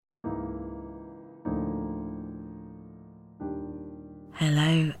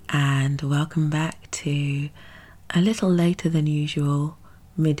Hello and welcome back to a little later than usual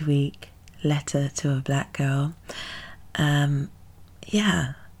midweek letter to a black girl. I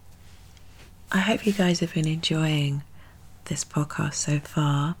hope you guys have been enjoying this podcast so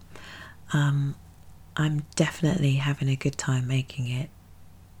far. I'm definitely having a good time making it.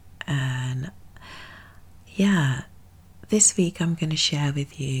 And this week I'm going to share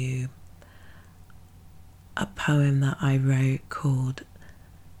with you a poem that I wrote called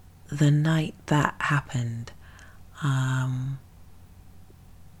The Night That Happened. And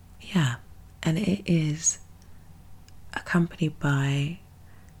it is accompanied by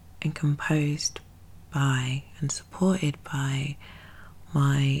and composed by and supported by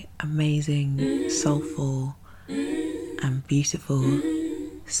my amazing, soulful and beautiful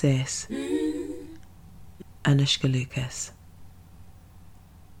sis, Anushka Lucas.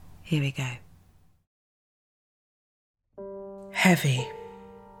 Here we go. Heavy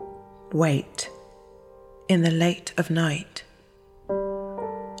weight in the late of night,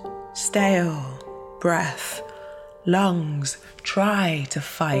 stale breath, lungs try to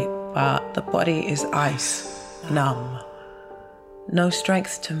fight, but the body is ice, numb. No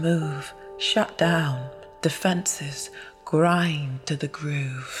strength to move, shut down, defenses grind to the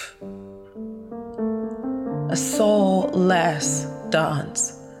groove. A soulless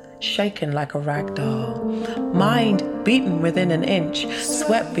dance, shaken like a rag doll, mind beaten within an inch,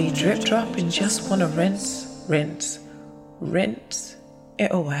 sweat be drip drop and just wanna rinse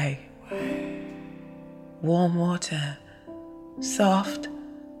it away. Warm water, soft,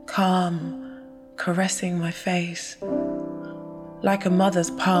 calm, caressing my face, like a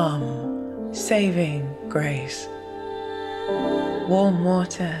mother's palm, saving grace. Warm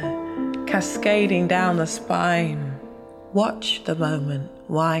water, cascading down the spine, watch the moment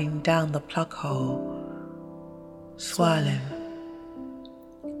wind down the plug hole, swirling,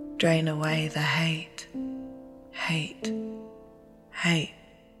 drain away the hate.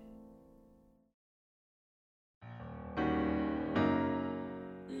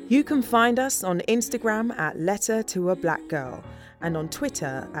 You can find us on Instagram at Letter to a Black Girl and on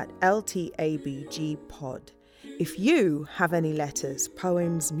Twitter at LTABGpod. If you have any letters,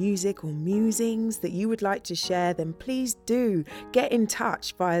 poems, music or musings that you would like to share, then please do get in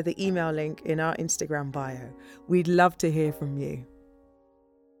touch via the email link in our Instagram bio. We'd love to hear from you.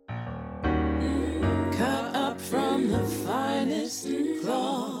 Cut up from the finest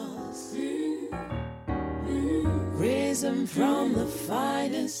cloth, risen from the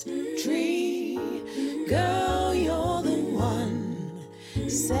finest